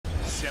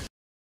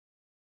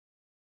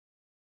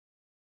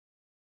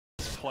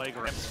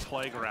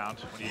playground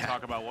when you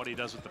talk about what he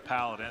does with the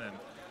Paladin and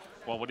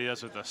well, what he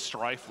does with the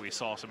Strife. We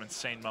saw some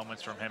insane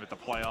moments from him at the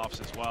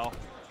playoffs as well.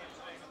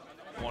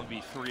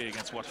 1v3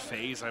 against what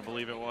phase, I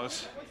believe it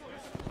was.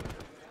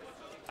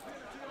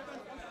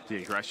 The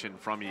aggression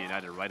from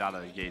United right out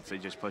of the gates. They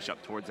just push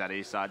up towards that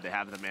A side. They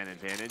have the man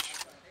advantage.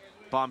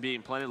 Bomb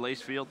being planted,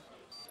 Lacefield.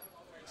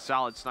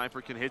 Solid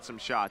sniper, can hit some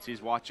shots.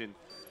 He's watching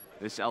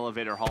this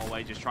elevator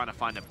hallway, just trying to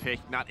find a pick.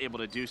 Not able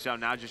to do so.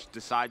 Now just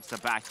decides to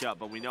back up.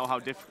 But we know how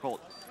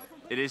difficult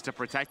it is to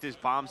protect his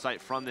bomb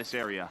site from this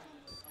area.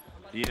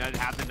 The United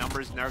have the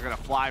numbers, and they're going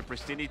to fly.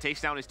 Pristini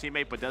takes down his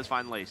teammate, but does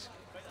find Lace.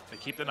 They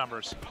keep the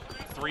numbers.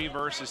 3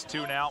 versus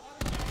 2 now.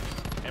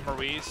 And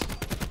Ruiz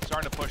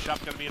starting to push up.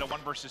 Going to be at a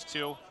 1 versus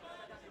 2.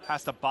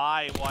 Has to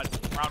buy, what,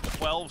 around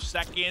 12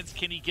 seconds.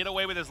 Can he get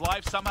away with his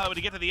life somehow to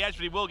get to the edge,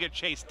 but he will get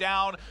chased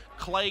down.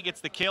 Clay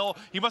gets the kill.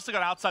 He must have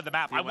gone outside the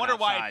map. I wonder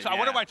why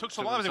it took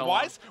so long.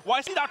 Why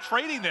is he not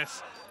trading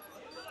this?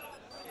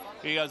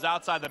 He goes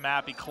outside the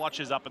map. He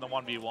clutches up in the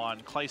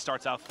 1v1. Clay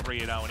starts out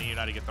 3-0, and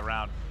United get the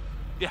round.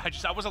 Yeah,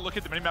 I wasn't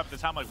looking at the minimap at the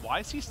time. Like, why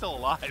is he still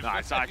alive? No,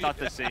 I thought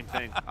the same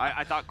thing.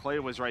 I thought Clay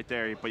was right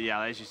there, but yeah,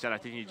 as you said, I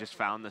think he just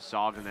found the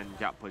solve and then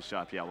got pushed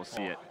up. Yeah, we'll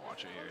see it.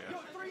 Watch it here, yeah.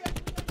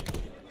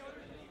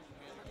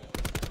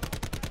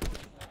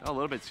 A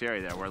little bit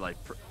scary there, where like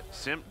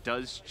Simp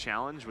does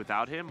challenge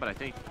without him, but I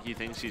think he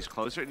thinks he's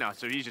closer. No,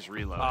 so he's just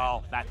reloading.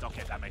 Oh,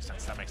 okay. That makes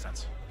sense. That makes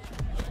sense.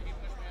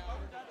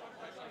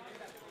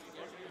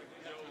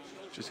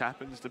 Just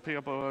happens to pick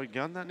up a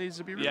gun that needs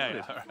to be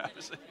reloaded. Yeah.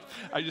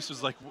 I just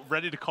was like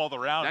ready to call the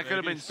round. That could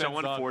have been so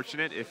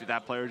unfortunate if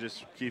that player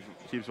just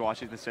keeps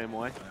watching the same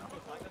way.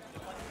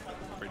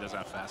 Yeah. Or he doesn't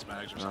have fast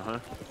mags or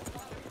something.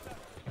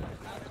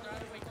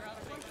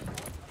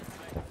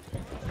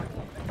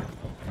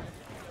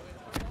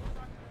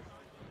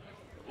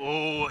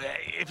 Oh,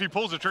 if he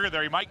pulls the trigger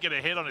there, he might get a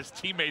hit on his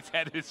teammate's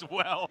head as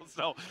well.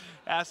 So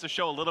has to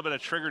show a little bit of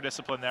trigger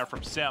discipline there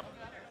from Simp.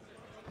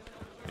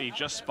 He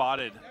just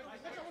spotted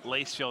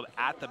Lacefield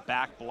at the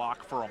back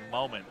block for a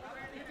moment.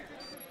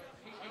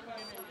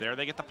 There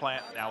they get the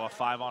plant. Now a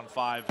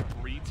 5-on-5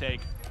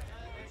 retake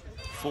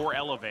for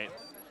Elevate.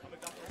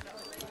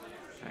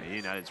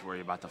 United's worried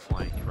about the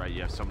flank, right?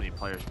 You have so many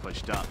players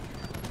pushed up.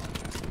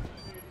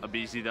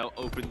 Abizi, though,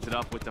 opens it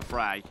up with the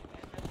frag.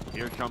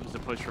 Here comes the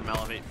push from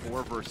Elevate,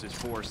 4 versus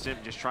 4.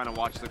 Simp just trying to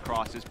watch the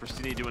crosses.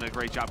 Pristini doing a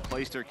great job.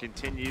 Clayster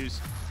continues.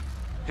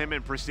 Him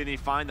and Pristini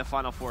find the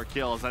final 4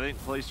 kills. I think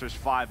Clayster's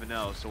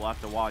 5-0, so we'll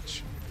have to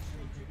watch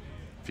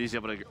if he's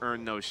able to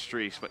earn those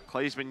streaks. But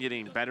Clay's been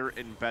getting better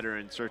and better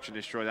in search and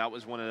destroy. That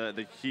was one of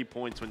the key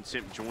points when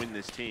Simp joined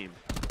this team.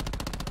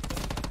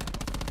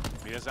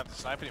 He doesn't have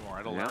to snipe anymore. I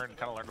had to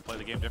learn to play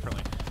the game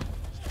differently.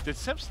 Did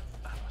Simp's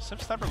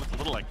sniper look a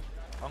little like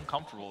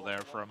uncomfortable there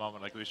for a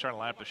moment, like he was trying to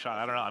line up the shot?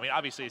 I don't know. I mean,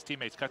 obviously his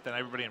teammates cut down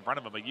everybody in front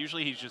of him, but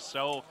usually he's just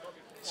so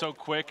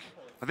quick.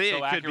 I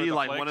think it could be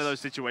like one of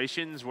those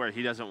situations where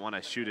he doesn't want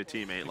to shoot a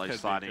teammate, like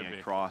sliding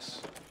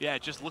across. Yeah,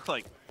 it just looked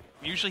like,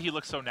 usually he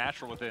looks so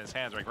natural within his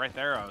hands. Like right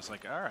there, I was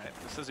like, all right,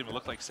 this doesn't even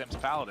look like Sim's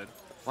Paladin.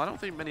 Well, I don't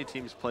think many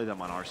teams play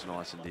them on Arsenal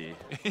S&D.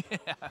 Yeah,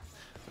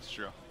 that's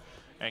true.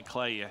 And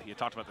Clay, you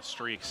talked about the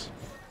streaks.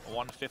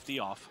 150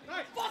 off.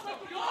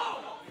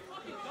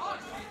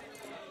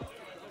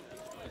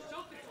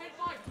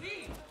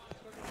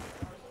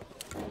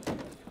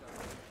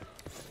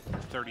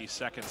 30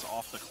 seconds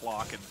off the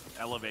clock, and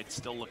Elevate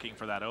still looking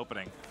for that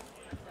opening.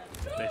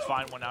 They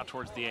find one out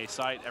towards the A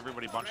site.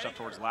 Everybody bunched up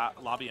towards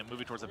lobby and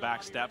moving towards the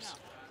back steps.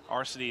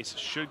 Arcades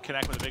should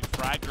connect with a big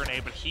frag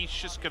grenade, but he's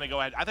just going to go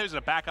ahead. I thought he was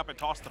going to back up and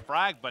toss the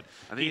frag, but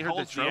I think he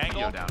holds the trophy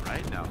go down,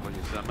 right? No,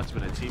 that must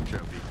have been a team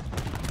trophy.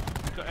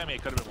 I mean,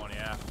 it could have been one,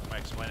 yeah. I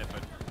might explain it,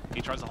 but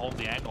he tries to hold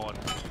the angle, and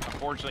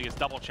unfortunately gets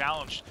double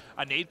challenged.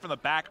 A nade from the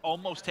back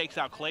almost takes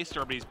out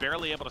Clayster, but he's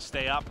barely able to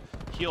stay up,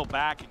 heal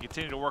back, and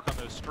continue to work on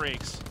those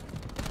streaks.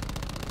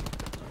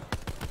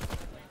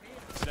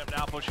 Simp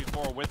now pushing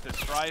forward with the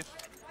Strife.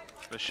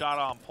 The shot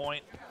on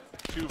point,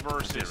 2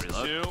 versus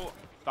 2.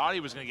 Thought he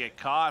was going to get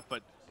caught,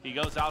 but he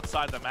goes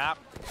outside the map,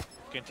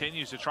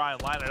 continues to try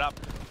and line it up.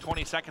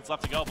 20 seconds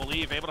left to go.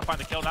 Believe able to find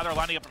the kill. Now they're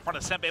lining up in front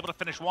of Simp, able to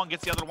finish one,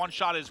 gets the other one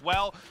shot as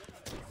well.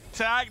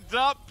 Tagged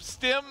up,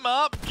 stim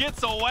up,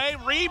 gets away,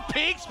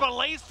 re-peaks, but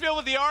Lacefield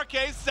with the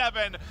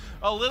RK7.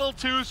 A little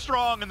too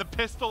strong in the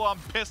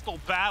pistol-on-pistol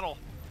battle.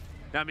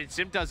 I mean,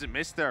 Simp doesn't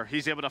miss there.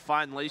 He's able to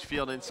find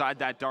Lacefield inside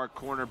that dark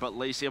corner, but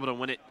Lace able to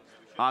win it.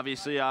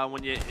 Obviously,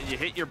 when you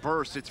hit your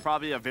burst, it's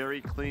probably a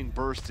very clean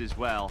burst as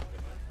well.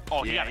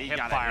 Oh, he got a hip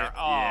fire.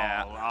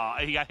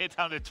 He got hit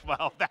down to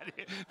 12.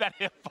 That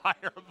hip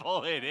fire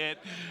bullet hit.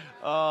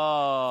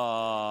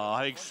 Oh,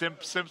 I think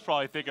Simp's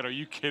probably thinking, are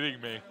you kidding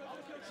me?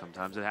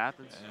 Sometimes it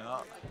happens.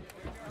 Yeah.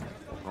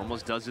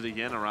 Almost does it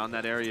again around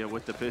that area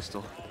with the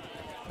pistol.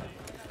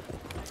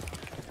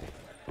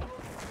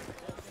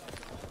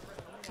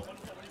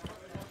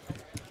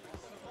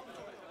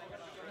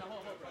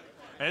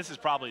 And this is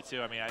probably,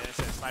 too, I mean, I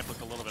said Snipe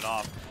looked a little bit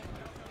off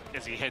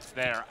as he hits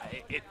there.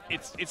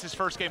 It's his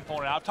first game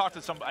pulling it out. I've talked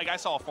to some, like, I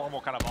saw a formal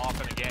kind of off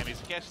in the game. He's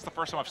like, yeah, it's just the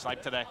first time I've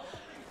sniped today.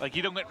 Like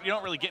you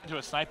don't really get into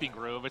a sniping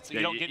groove. It's Yeah,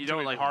 you don't get into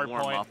like a hard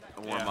warm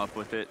point. up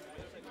with it.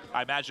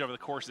 I imagine over the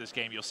course of this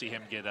game, you'll see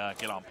him get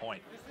on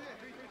point.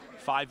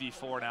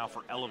 5v4 now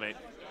for Elevate.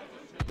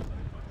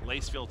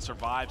 Lacefield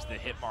survives the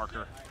hit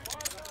marker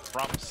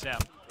from Sim.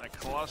 The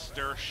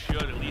cluster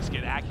should at least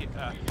get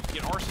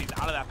RCs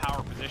out of that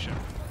power position.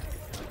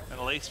 And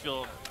the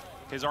Lacefield,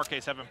 his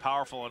arcades have been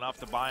powerful enough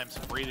to buy him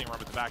some breathing room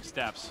at the back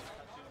steps.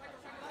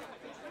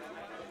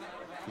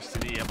 Just to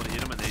be able to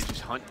hit him, and they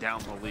just hunt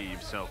down the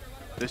leave. So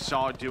this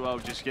solid duo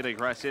just get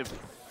aggressive.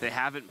 They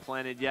haven't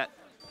planted yet.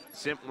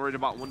 Simp worried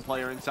about one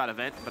player inside of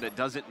vent, but it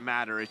doesn't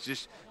matter. It's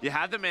just, you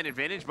have the man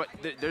advantage, but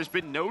there's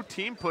been no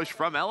team push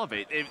from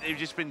Elevate. They've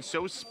just been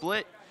so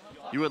split.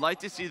 You would like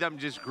to see them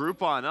just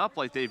group on up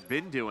like they've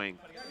been doing.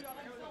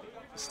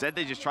 Instead,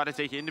 they just try to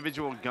take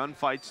individual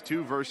gunfights,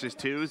 2 versus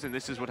 2s, and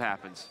this is what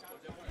happens.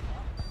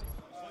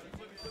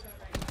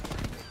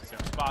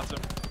 Simp spots him.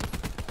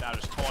 Now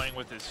just toying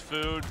with his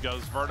food,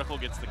 goes vertical,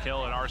 gets the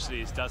kill, and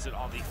Arcees does it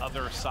on the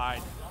other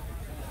side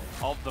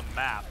of the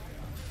map.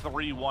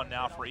 3-1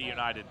 now for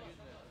Eunited.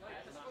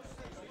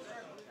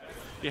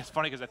 Yeah, it's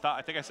funny because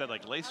I think I said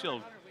like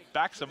Lacefield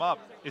backs him up.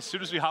 As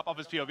soon as we hop off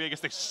his POV, I guess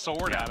they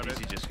sword out of it.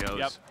 He just goes.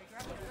 Yep.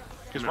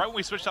 Because right when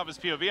we switched off his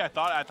POV, I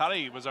thought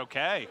he was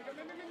okay.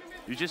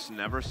 You just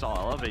never saw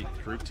Elevate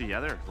group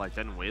together. Like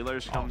then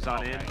Whalers comes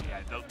on in.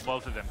 Yeah,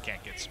 both of them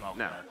can't get smoked.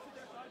 No.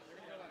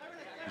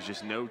 There's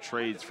just no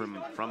trades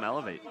from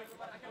Elevate.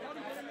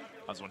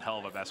 That was one hell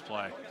of a best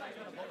play.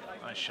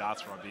 Nice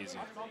shots from Abizi.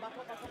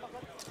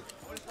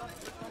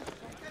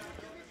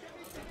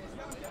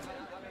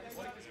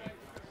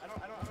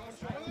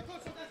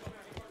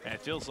 And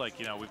it feels like,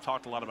 you know, we've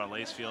talked a lot about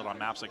Lacefield on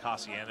maps like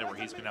Hacienda where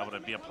he's been able to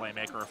be a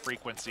playmaker, a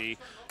frequency,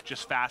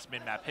 just fast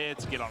mid-map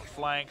hits, get on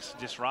flanks,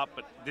 disrupt,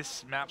 but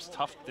this map's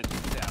tough to do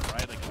that,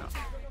 right? Like,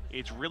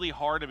 it's really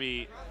hard to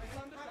be,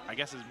 I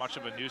guess, as much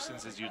of a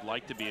nuisance as you'd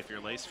like to be if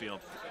you're Lacefield.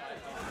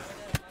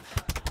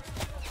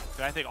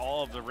 But I think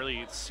all of the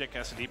really sick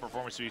S&D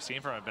performances we've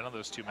seen from him have been on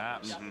those 2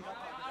 maps.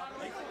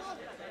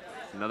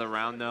 Another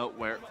round, though,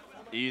 where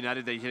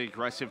United, they get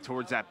aggressive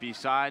towards that B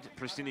side.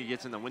 Pristini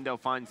gets in the window,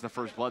 finds the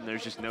first blood, and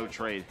there's just no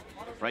trade,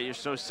 right? You're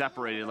so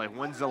separated. Like,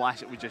 when's the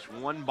last, we just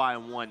one by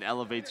one,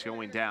 Elevate's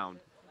going down.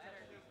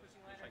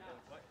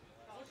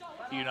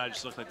 United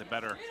just look like the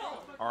better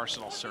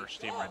Arsenal search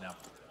team right now.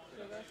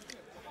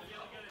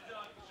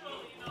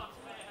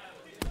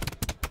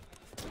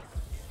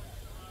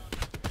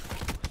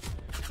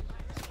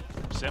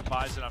 Simp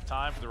buys enough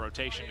time for the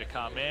rotation to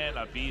come in.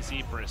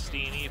 Abizi,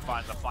 Pristini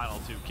finds the final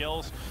 2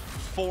 kills.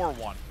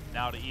 4-1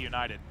 now to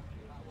Eunited.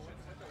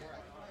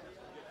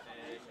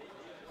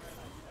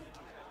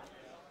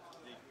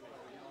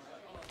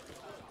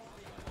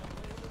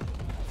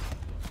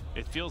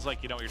 It feels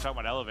like, you know, when you're talking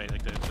about Elevate,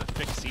 like the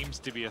fix seems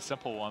to be a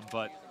simple one,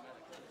 but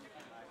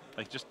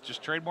like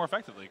just trade more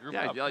effectively. Group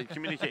up. Yeah, like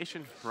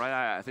communication,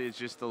 right? I think it's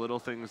just the little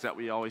things that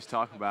we always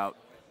talk about,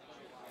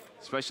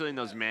 especially in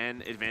those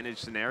man advantage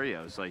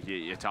scenarios. Like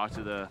you talk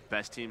to the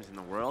best teams in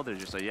the world, they're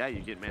just like, yeah, you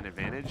get man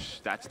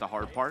advantage. That's the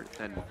hard part.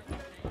 Then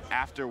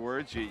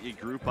afterwards, you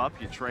group up,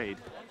 you trade.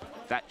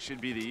 That should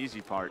be the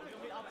easy part.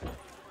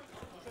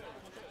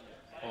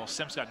 Well,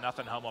 Simp's got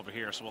nothing home over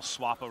here, so we'll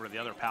swap over to the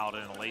other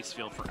Paladin and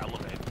Lacefield for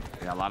Elevate.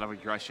 Yeah, a lot of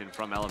aggression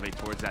from Elevate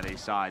towards that A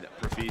side.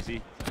 Profizi,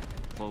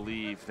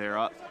 believe they're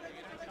up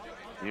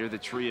near the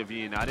tree of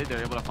United.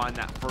 They're able to find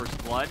that first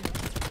blood.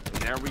 And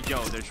there we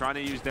go. They're trying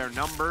to use their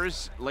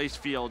numbers.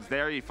 Lacefield's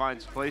there. He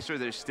finds Placer.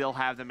 They still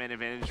have the man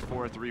advantage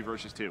for 3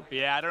 versus 2.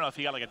 Yeah, I don't know if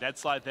he got like a dead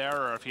slide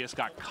there or if he just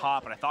got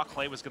caught, but I thought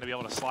Clay was going to be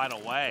able to slide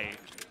away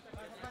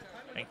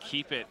and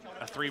keep it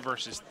a 3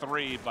 versus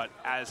 3, but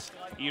as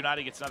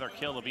United gets another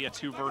kill, it'll be a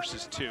 2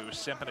 versus 2.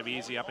 Simp and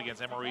Abizi up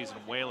against MREs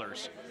and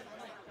Whalers.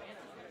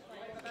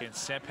 Can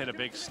Simp hit a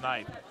big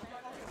snipe?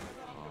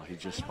 Oh, he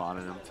just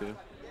spotted him too.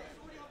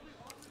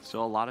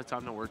 So a lot of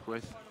time to work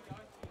with.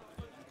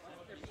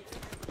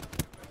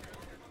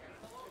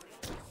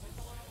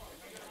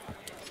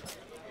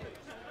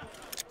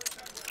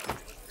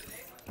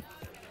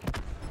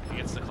 He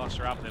gets the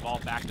cluster up. They've all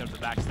backed up the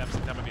back steps.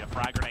 It's going to be a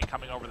frag grenade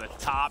coming over the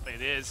top.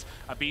 It is.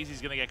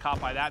 Abizi's going to get caught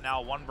by that.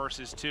 Now 1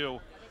 versus 2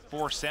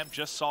 for Simp.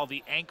 Just saw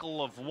the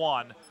ankle of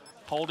 1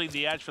 holding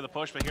the edge for the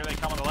push, but here they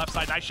come on the left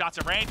side. Nice shots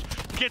at range.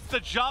 Gets the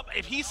jump.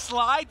 If he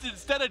slides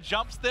instead of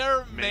jumps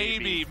there,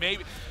 maybe.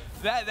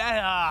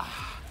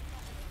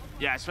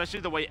 Yeah, especially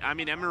the way, I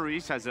mean, Emmanuel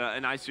has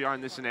an ICR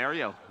in this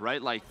scenario,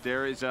 right? Like,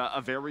 there is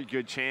a very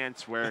good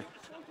chance where,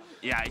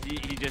 yeah, he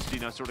just, you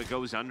know, sort of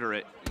goes under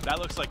it. That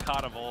looks like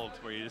COD of old,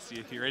 where you just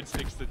see your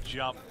instincts to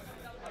jump.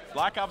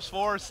 Black Ops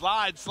 4,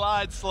 slide,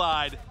 slide,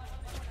 slide.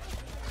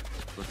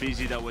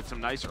 Profizi, though, with some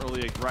nice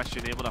early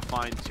aggression, able to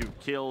find 2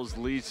 kills,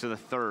 leads to the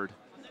 3rd.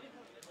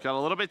 Got a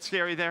little bit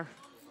scary there,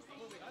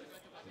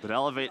 but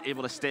Elevate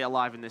able to stay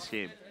alive in this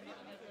game.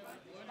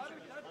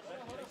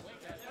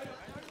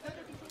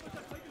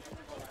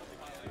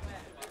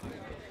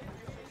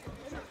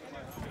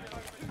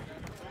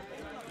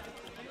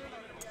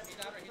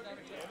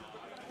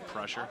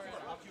 Pressure.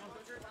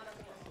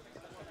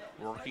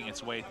 working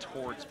its way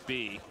towards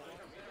B.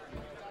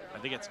 I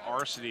think it's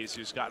Arcides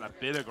who's gotten a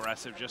bit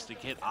aggressive just to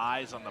get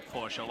eyes on the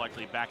push. He'll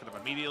likely back it up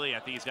immediately. I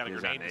think he's got a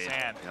grenade in his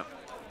hand. Yep.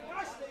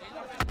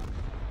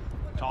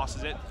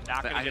 Tosses it,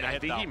 not going to get a hit, I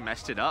think though. he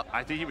messed it up.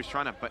 I think he was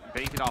trying to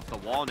bank it off the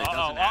wall, and it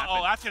doesn't happen.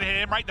 Oh, that's going to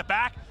hit him right in the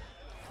back.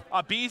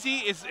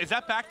 BZ, is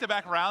that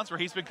back-to-back rounds where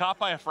he's been caught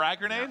by a frag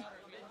grenade? Yeah.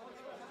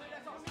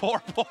 Poor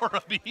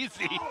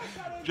BZ,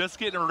 just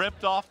getting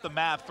ripped off the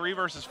map. 3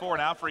 versus 4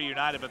 now for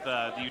United, but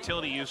the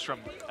utility use from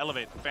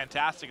Elevate,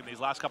 fantastic in these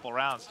last couple of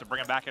rounds to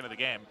bring him back into the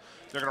game.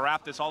 They're going to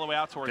wrap this all the way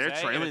out towards They're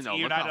A. trailing, though.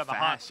 United look how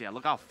fast. Yeah,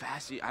 look how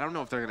fast. I don't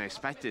know if they're going to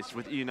expect this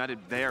with United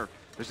there.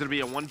 There's going to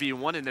be a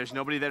 1v1, and there's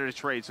nobody there to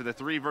trade, so they're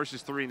 3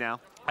 versus 3 now.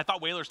 I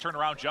thought Whalers turned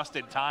around just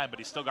in time, but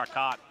he still got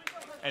caught.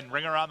 And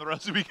ring around the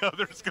rosy we go.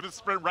 They're just going to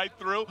sprint right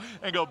through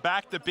and go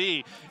back to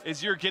B,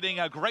 as you're getting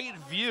a great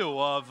view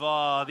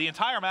of the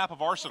entire map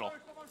of Arsenal.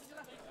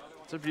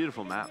 It's a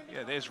beautiful map.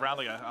 Yeah, they just ran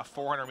like a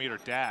 400-meter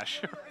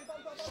dash.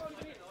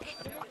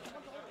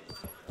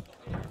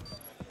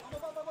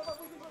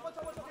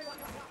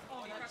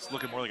 It's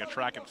looking more like a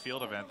track and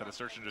field event than a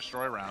search and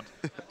destroy round.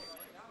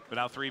 But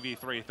now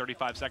 3v3,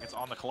 35 seconds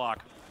on the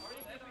clock.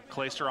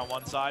 Clayster on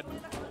one side.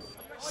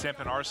 Simp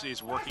and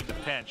Arcides working to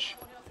pinch.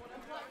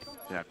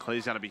 Yeah,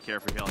 Clay's got to be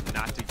careful here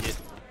not to get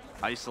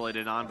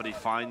isolated on, but he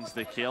finds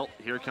the kill.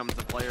 Here comes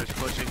the players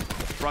pushing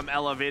from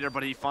Elevator,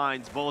 but he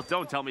finds both.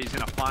 Don't tell me he's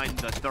going to find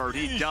the third.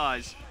 He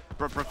does.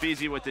 But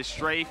Profizi with the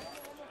strafe.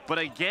 But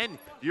again,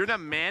 you're in a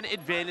man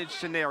advantage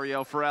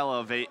scenario for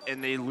Elevate,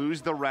 and they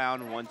lose the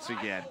round once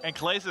again. And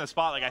Clay's in the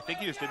spot. Like, I think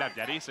he just didn't have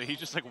Daddy, so he's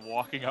just like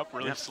walking up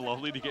really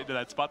slowly to get into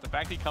that spot. The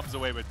fact he comes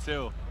away with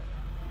 2,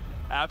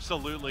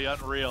 absolutely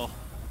unreal.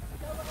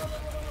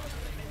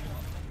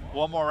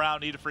 One more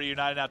round needed for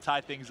United now,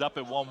 tie things up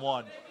at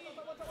 1-1.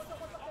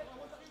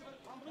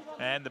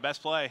 And the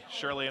best play,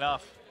 surely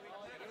enough,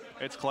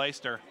 it's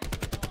Clayster.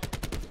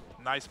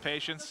 Nice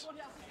patience,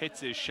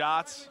 hits his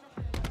shots.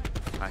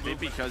 I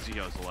think because he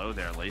goes low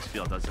there,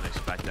 Lacefield doesn't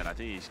expect that. I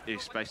think he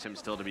expects him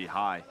still to be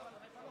high.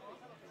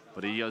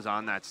 But he goes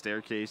on that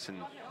staircase, and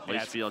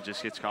Lacefield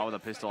just gets caught with a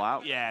pistol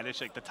out. Yeah, and it's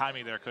like the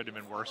timing there could have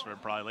been worse for him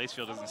probably.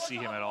 Lacefield doesn't see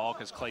him at all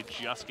because Clay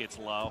just gets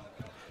low.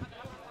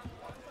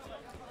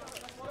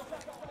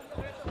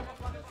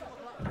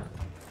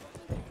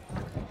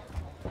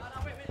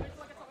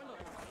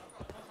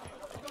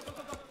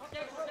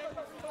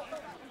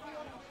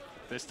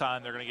 This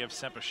time they're going to give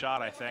Simp a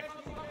shot, I think.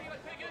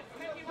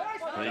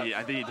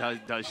 I think he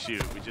does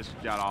shoot. We just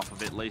got off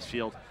of it.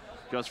 Lacefield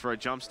goes for a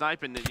jump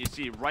snipe, and then you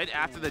see right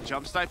after the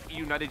jump snipe,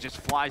 United just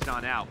flies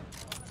on out.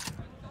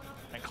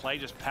 And Clay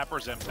just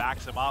peppers him,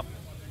 backs him up.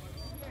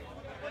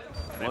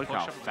 Look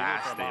how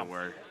fast they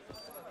were.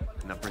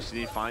 And the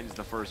Prestige finds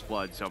the first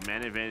blood. So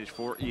man advantage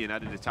for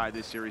United to tie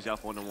this series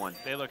up 1-1.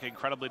 They look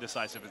incredibly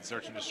decisive in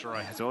search and destroy.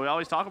 That's what we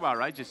always talk about,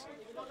 right? Just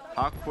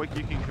how quick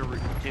you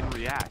can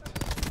react.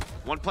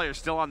 One player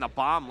still on the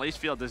bomb.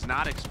 Lacefield does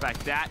not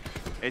expect that.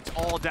 It's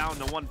all down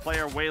to one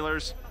player.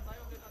 Whalers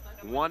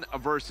 1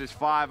 versus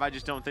 5. I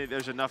just don't think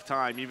there's enough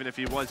time, even if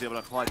he was able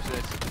to clutch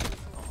this.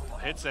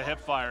 Hits a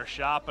hip fire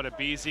shot, but a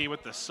BZ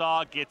with the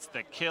saw gets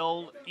the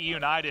kill.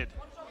 United.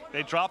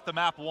 They dropped the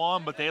map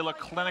 1, but they look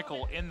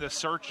clinical in the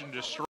search and destroy.